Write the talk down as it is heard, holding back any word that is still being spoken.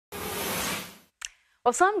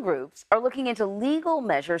Well, some groups are looking into legal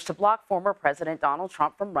measures to block former President Donald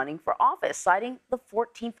Trump from running for office, citing the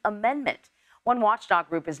 14th Amendment. One watchdog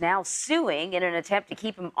group is now suing in an attempt to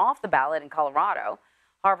keep him off the ballot in Colorado.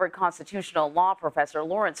 Harvard constitutional law professor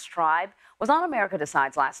Lawrence Tribe was on America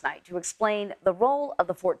Decides last night to explain the role of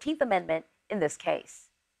the 14th Amendment in this case.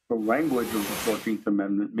 The language of the 14th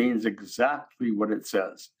Amendment means exactly what it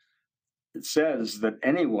says. It says that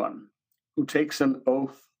anyone who takes an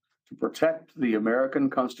oath to protect the American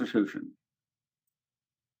Constitution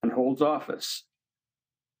and holds office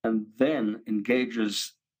and then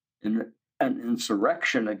engages in an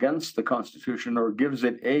insurrection against the Constitution or gives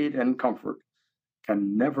it aid and comfort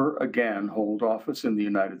can never again hold office in the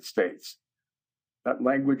United States. That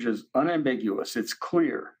language is unambiguous. It's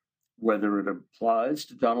clear. Whether it applies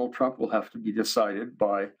to Donald Trump will have to be decided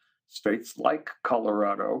by states like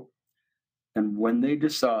Colorado. And when they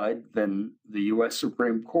decide, then the U.S.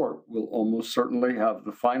 Supreme Court will almost certainly have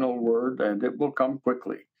the final word, and it will come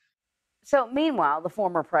quickly. So meanwhile, the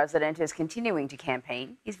former president is continuing to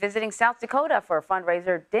campaign. He's visiting South Dakota for a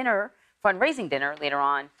fundraising dinner later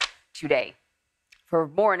on today. For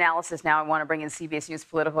more analysis now, I want to bring in CBS News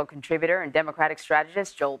political contributor and Democratic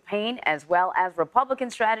strategist Joel Payne, as well as Republican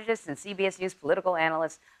strategist and CBS News political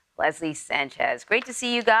analyst Leslie Sanchez. Great to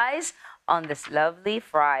see you guys on this lovely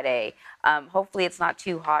Friday. Hopefully it's not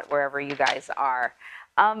too hot wherever you guys are.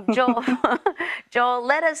 Joel,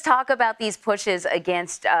 let us talk about these pushes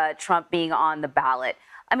against Trump being on the ballot.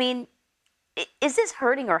 I mean, is this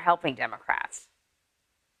hurting or helping Democrats?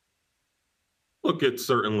 Look, it's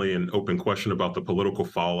certainly an open question about the political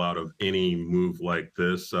fallout of any move like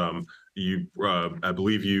this. I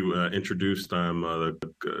believe you introduced the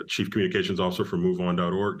chief communications officer for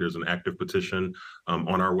MoveOn.org. There's an active petition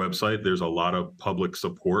on our website. There's a lot of public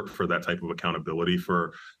support for that type of accountability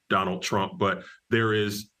for Donald Trump. But there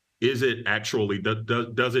is it actually,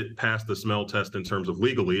 does it pass the smell test in terms of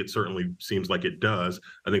legally? It certainly seems like it does.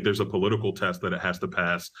 I think there's a political test that it has to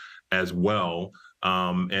pass as well.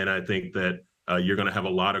 And I think that you're going to have a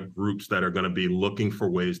lot of groups that are going to be looking for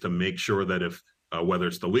ways to make sure that if whether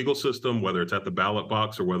it's the legal system, whether it's at the ballot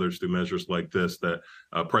box, or whether it's through measures like this, that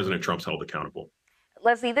President Trump's held accountable.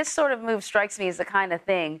 Leslie, this sort of move strikes me as the kind of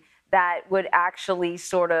thing that would actually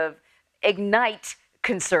sort of ignite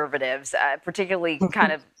conservatives, particularly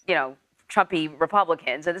kind of, Trumpy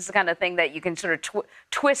Republicans. And this is the kind of thing that you can sort of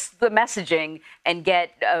twist the messaging and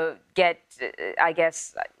get, I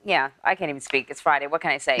guess, I can't even speak. It's Friday. What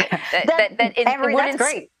can I say?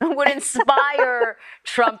 Would inspire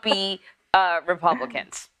Trumpy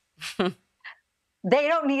Republicans. They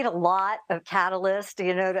don't need a lot of catalyst, to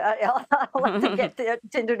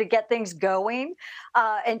get things going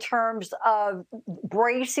in terms of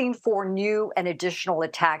bracing for new and additional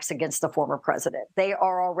attacks against the former president. They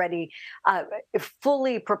are already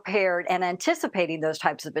fully prepared and anticipating those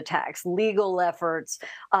types of attacks, legal efforts,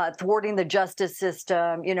 thwarting the justice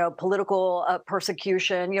system, political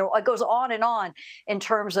persecution. It goes on in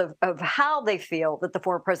terms of how they feel that the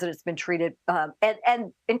former president's been treated.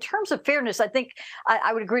 And in terms of fairness, I think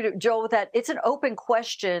I would agree to Joel with that. It's an open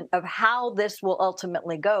question of how this will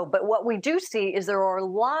ultimately go. But what we do see is there are a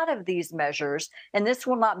lot of these measures, and this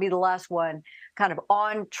will not be the last one, kind of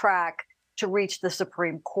on track to reach the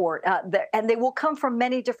Supreme Court. And they will come from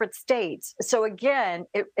many different states. So again,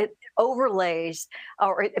 it overlays,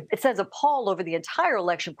 or it sends a pall over the entire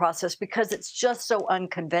election process because it's just so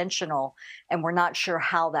unconventional, and we're not sure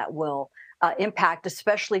how that will impact,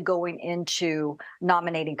 especially going into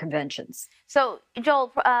nominating conventions. So,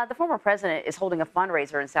 Joel, the former president is holding a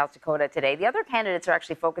fundraiser in South Dakota today. The other candidates are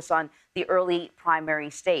actually focused on the early primary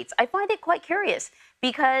states. I find it quite curious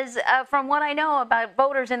because from what I know about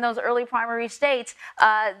voters in those early primary states,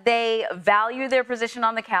 they value their position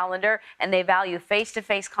on the calendar and they value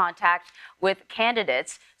face-to-face contact with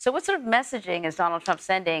candidates. So what sort of messaging is Donald Trump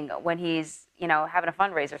sending when he's, having a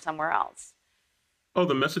fundraiser somewhere else? Oh,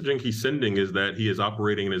 the messaging he's sending is that he is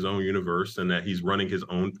operating in his own universe and that he's running his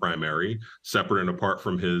own primary, separate and apart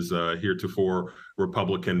from his heretofore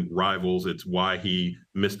Republican rivals. It's why he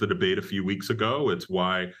missed the debate a few weeks ago. It's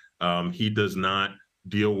why he does not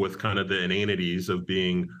deal with kind of the inanities of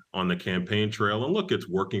being on the campaign trail. And look, it's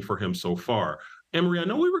working for him so far. Emery, I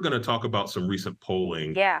know we were going to talk about some recent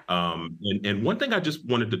polling. Yeah. And one thing I just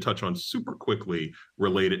wanted to touch on super quickly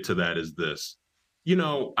related to that is this.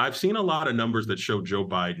 I've seen a lot of numbers that show Joe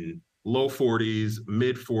Biden low 40s,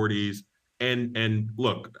 mid 40s, and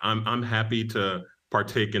look, I'm happy to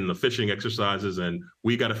partake in the fishing exercises, and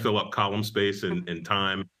we got to fill up column space and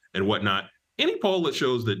time and whatnot. Any poll that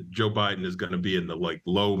shows that Joe Biden is going to be in the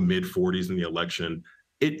low mid 40s in the election,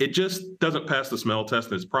 it just doesn't pass the smell test,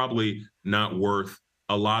 and it's probably not worth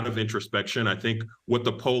a lot of introspection. I think what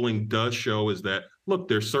the polling does show is that, look,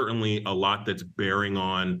 there's certainly a lot that's bearing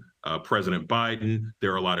on President Biden.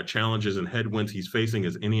 There are a lot of challenges and headwinds he's facing,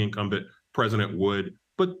 as any incumbent president would.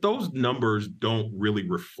 But those numbers don't really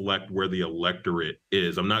reflect where the electorate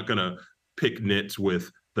is. I'm not going to pick nits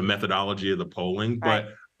with the methodology of the polling, Right.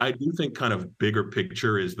 but I do think kind of bigger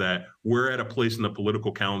picture is that we're at a place in the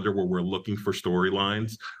political calendar where we're looking for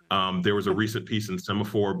storylines. There was a recent piece in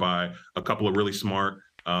Semaphore by a couple of really smart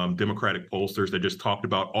Democratic pollsters that just talked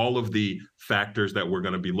about all of the factors that we're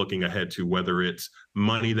going to be looking ahead to, whether it's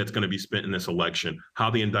money that's going to be spent in this election, how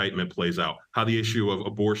the indictment plays out, how the issue of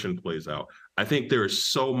abortion plays out. I think there is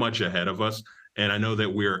so much ahead of us, and I know that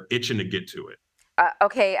we're itching to get to it.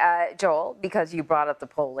 Okay, Joel, because you brought up the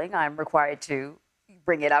polling, I'm required to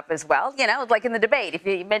bring it up as well. You know, like in the debate, if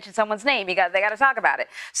you mention someone's name, they got to talk about it.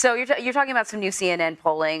 So you're talking about some new CNN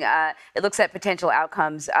polling. It looks at potential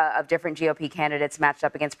outcomes of different GOP candidates matched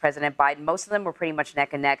up against President Biden. Most of them were pretty much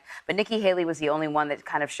neck and neck, but Nikki Haley was the only one that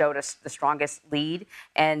kind of showed us the strongest lead,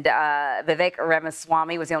 and Vivek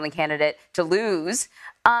Ramaswamy was the only candidate to lose.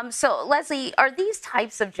 So, Leslie, are these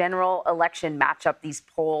types of general election matchup, these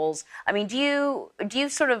polls? I mean, do you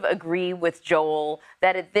sort of agree with Joel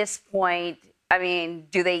that at this point, I mean,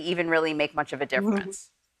 do they even really make much of a difference?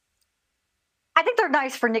 I think they're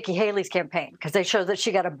nice for Nikki Haley's campaign because they show that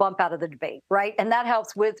she got a bump out of the debate, right? And that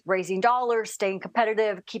helps with raising dollars, staying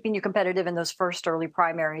competitive, keeping you competitive in those first early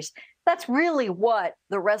primaries. That's really what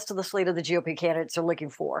the rest of the slate of the GOP candidates are looking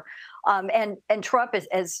for. And Trump,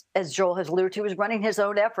 as Joel has alluded to, is running his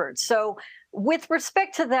own efforts. So with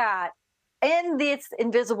respect to that, and this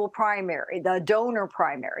invisible primary, the donor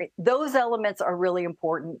primary, those elements are really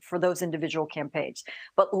important for those individual campaigns.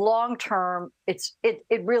 But long term, it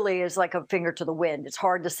really is like a finger to the wind. It's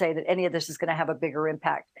hard to say that any of this is going to have a bigger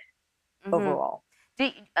impact overall.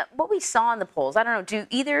 What we saw in the polls, I don't know, do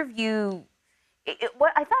either of you,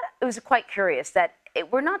 what I thought it was quite curious that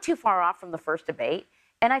we're not too far off from the first debate.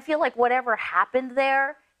 And I feel like whatever happened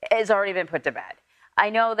there has already been put to bed. I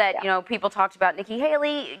know that, you know, people talked about Nikki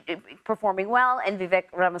Haley performing well and Vivek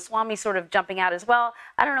Ramaswamy sort of jumping out as well.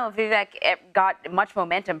 I don't know if Vivek got much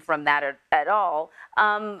momentum from that at all.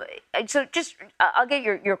 So just, I'll get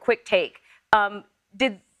your quick take.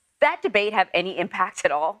 Did that debate have any impact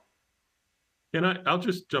at all? And I'll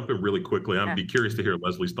just jump in really quickly. I'd be curious to hear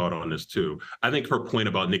Leslie's thought on this too. I think her point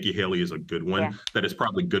about Nikki Haley is a good one. That is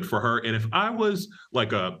probably good for her. And if I was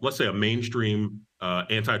like let's say a mainstream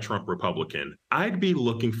anti-Trump Republican, I'd be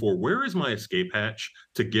looking for, where is my escape hatch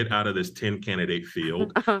to get out of this 10-candidate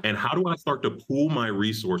field? And how do I start to pool my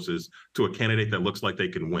resources to a candidate that looks like they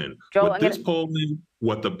can win? Joel, With this polling,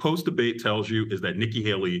 what the post-debate tells you is that Nikki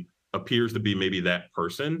Haley appears to be maybe that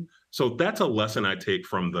person. So that's a lesson I take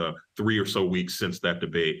from the 3 or so weeks since that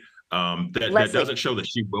debate. That doesn't show that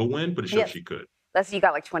she will win, but it shows she could. Leslie, you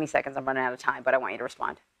got like 20 seconds. I'm running out of time, but I want you to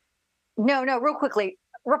respond. No, real quickly.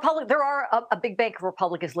 There are a big bank of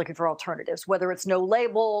Republicans looking for alternatives, whether it's no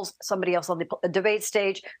labels, somebody else on the debate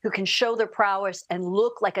stage who can show their prowess and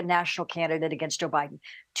look like a national candidate against Joe Biden.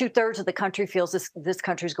 2/3 of the country feels this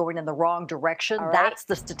country is going in the wrong direction. Right. That's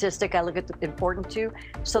the statistic I look at important to.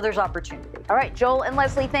 So there's opportunity. All right, Joel and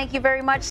Leslie, thank you very much.